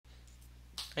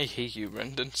I hate you,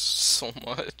 Brendan, so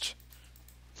much.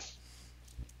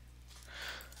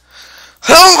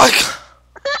 Oh my god!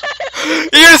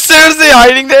 You're seriously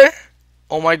hiding there?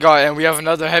 Oh my god, and we have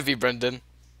another heavy, Brendan.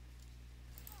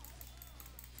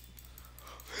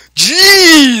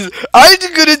 Jeez! I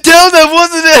couldn't tell that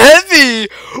wasn't a heavy!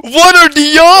 What are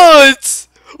the odds?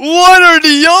 What are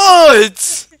the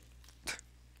odds?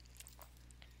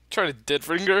 Try to dead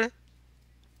ringer?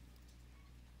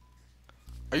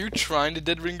 Are you trying to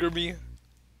dead ringer me?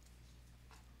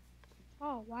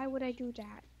 Oh, why would I do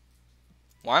that?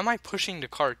 Why am I pushing the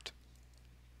cart?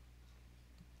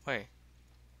 Wait.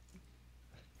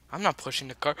 I'm not pushing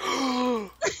the cart.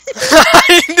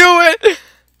 I knew it!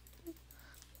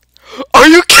 Are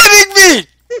you kidding me?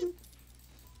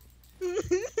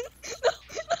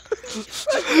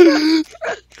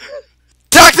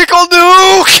 Tactical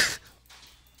nuke!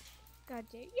 God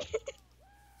dang it.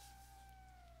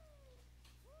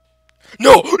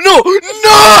 No, no,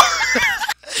 no!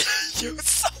 You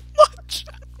so much.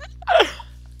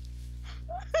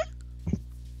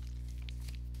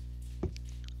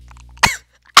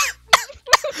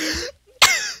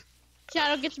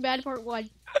 Shadow gets mad part 1.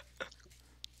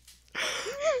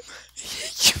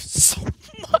 You so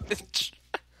much.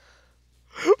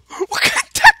 What kind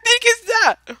of technique is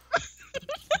that?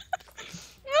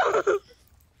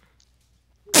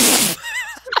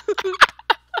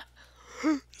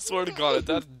 Swear to God, if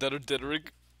that's dead or dead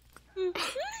rig.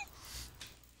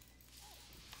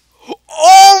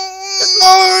 Oh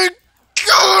my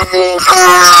God!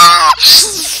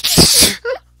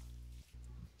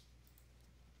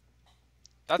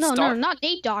 That's No, Star. not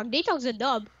Date Dog. Date Dog's a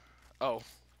dub. Oh.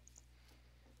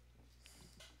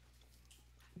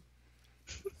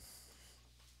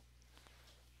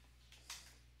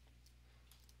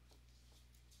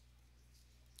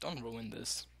 Don't ruin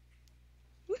this.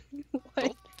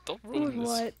 What? Don't ruin this.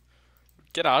 What?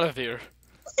 Get out of here.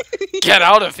 Get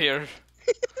out of here.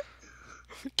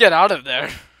 Get out of there.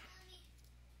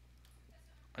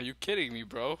 Are you kidding me,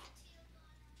 bro?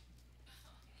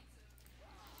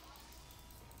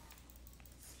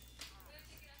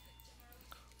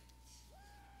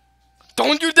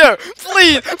 Don't you dare!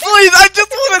 Please! Please! I just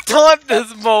want to taunt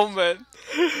this moment!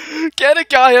 Can a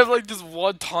guy have like just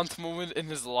one taunt moment in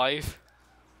his life?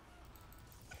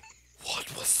 What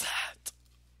was that?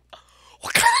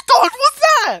 What kind of taunt was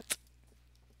that?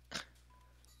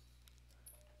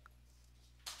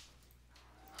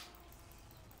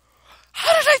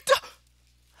 How did I do?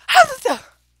 How did that?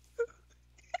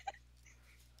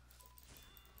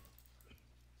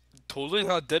 Totally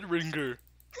not dead ringer.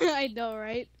 I know,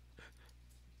 right?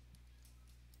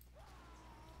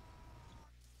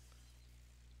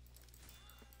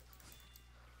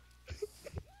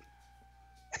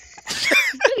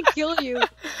 He's gonna kill you.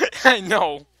 I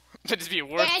know. It'd just be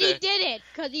worth And he it. did it,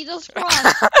 because he's a scrub.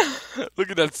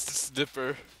 Look at that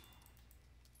snipper.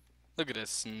 Look at this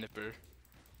snipper.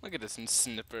 Look at this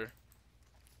snipper.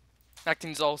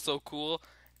 Acting's all so cool.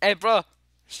 Hey, bro,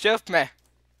 shoot me.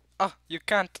 Oh, you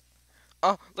can't.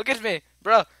 Oh, look at me,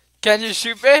 bro. Can you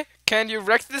shoot me? Can you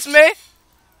wreck this me?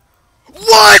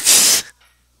 What?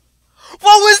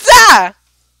 What was that?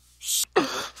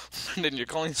 Then you're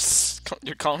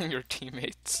calling your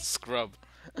teammates scrub.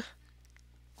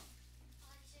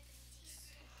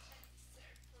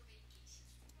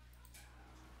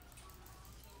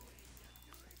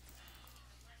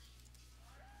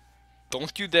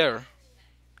 Don't you dare.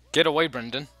 Get away,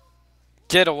 Brendan.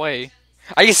 Get away.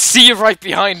 I see you right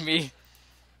behind me.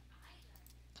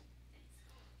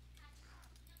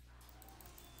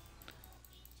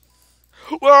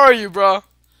 Where are you, bro?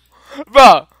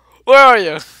 Bro, where are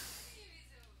you?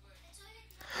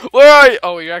 Where are you?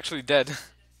 Oh, you're actually dead.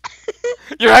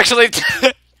 You're actually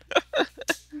dead.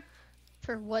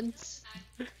 For once.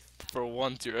 For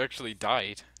once, you actually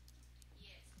died.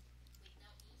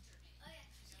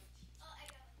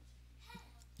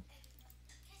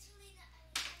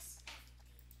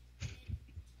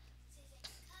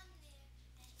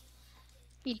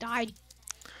 He died.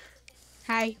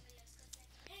 Hi.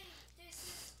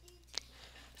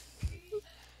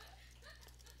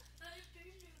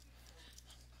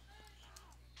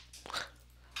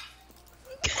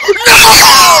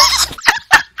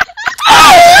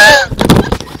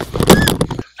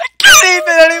 I can't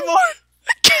even anymore.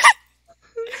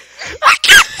 I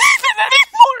can't even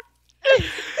anymore.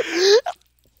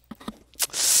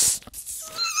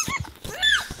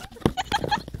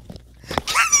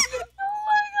 Oh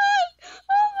my god!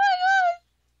 Oh my god!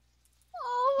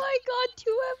 Oh my god,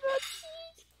 2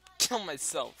 Kill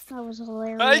myself. That was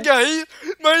hilarious. Hi guys,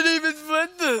 my name is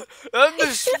Brenda. I'm the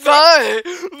spy.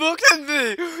 Look at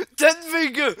me. Dead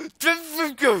finger.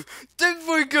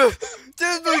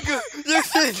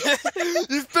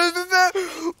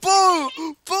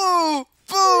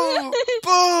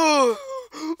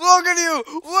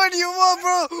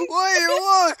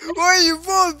 Why you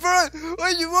want, bro?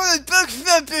 Why you want to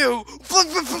backstab you?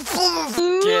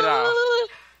 Get out.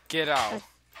 Get out.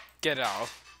 Get out.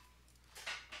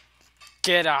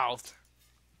 Get out.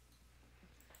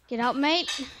 Get out,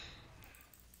 mate.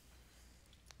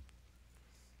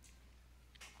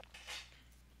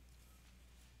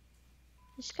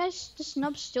 This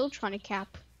snub's still trying to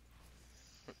cap.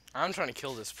 I'm trying to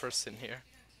kill this person here.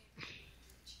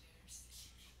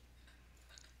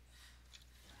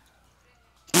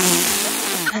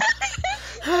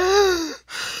 Oh!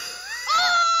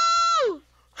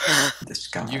 This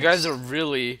guy. You guys are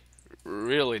really,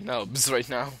 really nubs right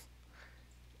now.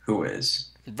 Who is?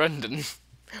 Brendan.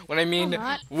 When I mean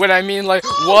like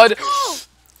Oh! what?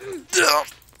 Oh!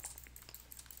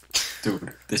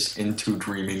 Dude, this into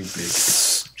dreaming big.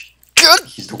 Good.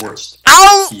 He's the worst.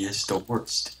 Ow! He is the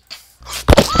worst.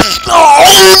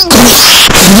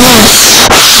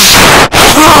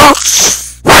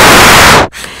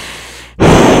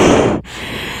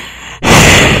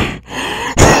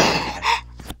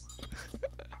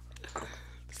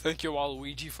 Thank you,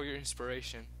 Waluigi, for your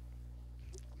inspiration.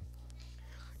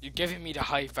 You're giving me the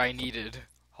hype I needed.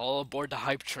 All aboard the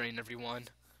hype train, everyone.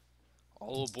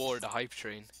 All aboard the hype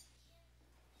train.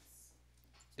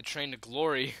 The train to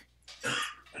glory.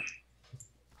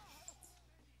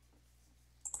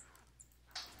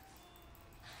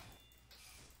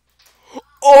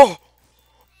 Oh!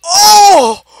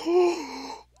 Oh!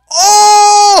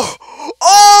 Oh!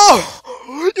 Oh!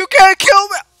 You can't kill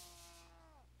me!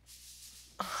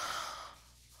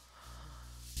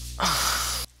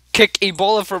 Kick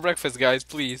Ebola for breakfast, guys,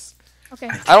 please. Okay.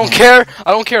 I don't care.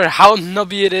 I don't care how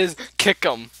nubby it is. Kick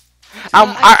him.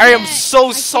 I am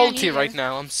so salty right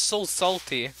now. I'm so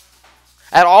salty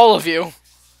at all of you.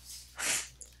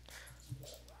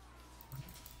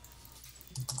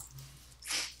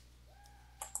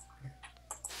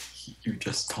 You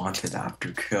just taunted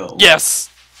after kill. Yes.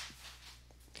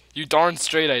 You darn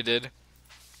straight I did.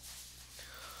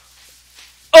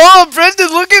 Oh, Brendan,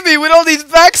 look at me with all these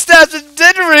backstabs and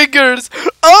dead ringers.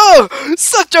 Oh,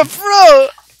 such a pro.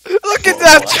 Look at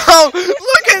that jump.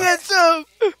 Look at that jump.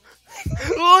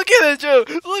 Look at that jump.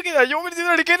 Look at that. You want me to do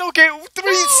that again? Okay,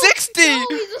 360. No,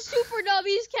 he's a super nub.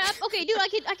 He's cap. Okay, dude, I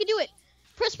can do it.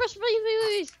 Press,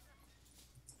 please.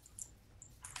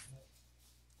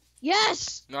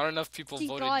 Yes. Not enough people Thank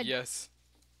voted God. yes.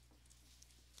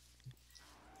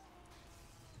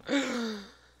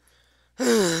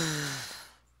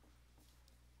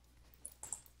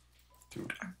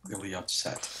 Dude, I'm really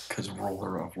upset because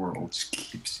Roller of Worlds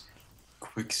keeps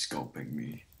quick scoping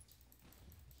me.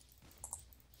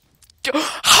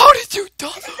 How did you do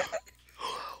that?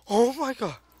 Oh my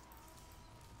god.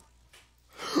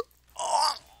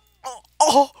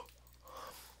 Oh.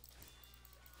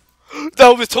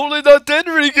 That was totally not dead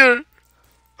ringer.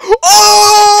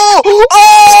 Oh!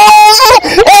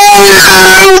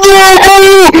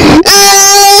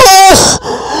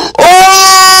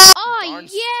 Oh, Darn yeah.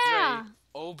 straight.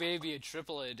 Oh baby, a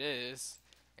triple it is.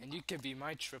 And you can be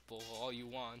my triple all you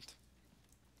want.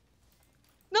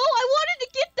 No, I wanted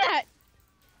to get that.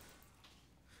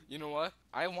 You know what?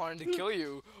 I wanted to kill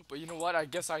you, but you know what? I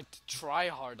guess I try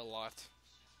hard a lot.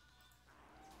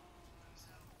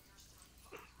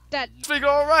 That. Finger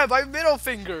alright, my middle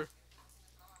finger.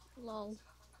 Lol.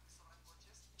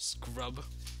 Scrub.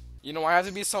 You know why I have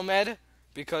to be so mad?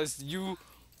 Because you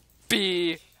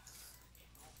be...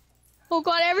 Oh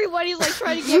god, everybody's like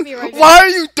trying to get me right now. Why are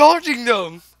you dodging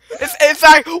them? In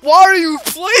fact, why are you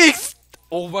placed?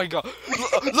 Oh my god.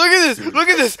 Look at this! Look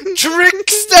at this! Trick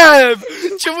stab!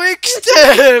 Twig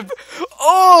stab!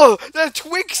 Oh! That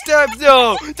twig stab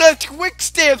though! That twig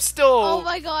stab though! Oh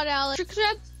my god, Alex. Trick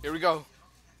stab? Here we go.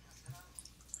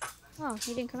 Oh,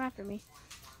 he didn't come after me.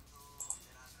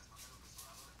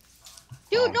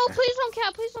 Dude, no, please don't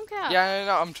cap. Please don't cap. Yeah,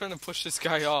 no, I'm trying to push this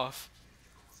guy off.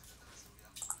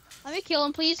 Let me kill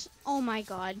him, please. Oh my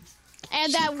god.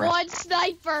 And that one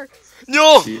sniper.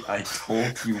 No! See, I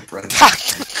told you, Brendan.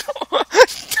 Tactical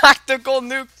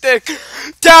nuke dick!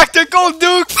 Tactical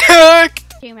nuke dick!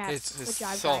 Good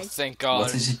job, oh, guys. thank God.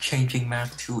 What is it changing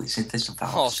map to? Isn't this a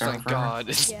Valve Oh, server? thank God.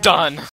 It's Yeah. done.